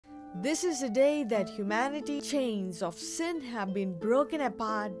This is the day that humanity's chains of sin have been broken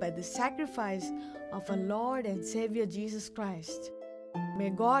apart by the sacrifice of our Lord and Savior Jesus Christ. May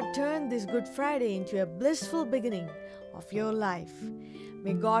God turn this Good Friday into a blissful beginning of your life.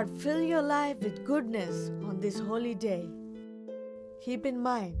 May God fill your life with goodness on this holy day. Keep in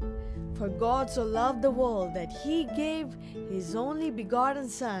mind, for God so loved the world that He gave His only begotten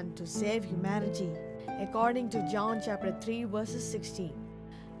Son to save humanity, according to John chapter 3 verses 16.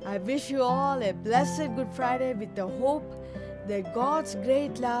 I wish you all a blessed Good Friday with the hope that God's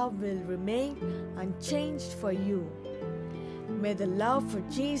great love will remain unchanged for you. May the love for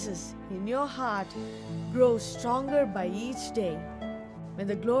Jesus in your heart grow stronger by each day. May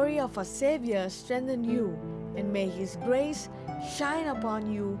the glory of our Savior strengthen you, and may His grace shine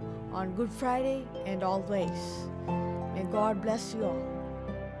upon you on Good Friday and always. May God bless you all.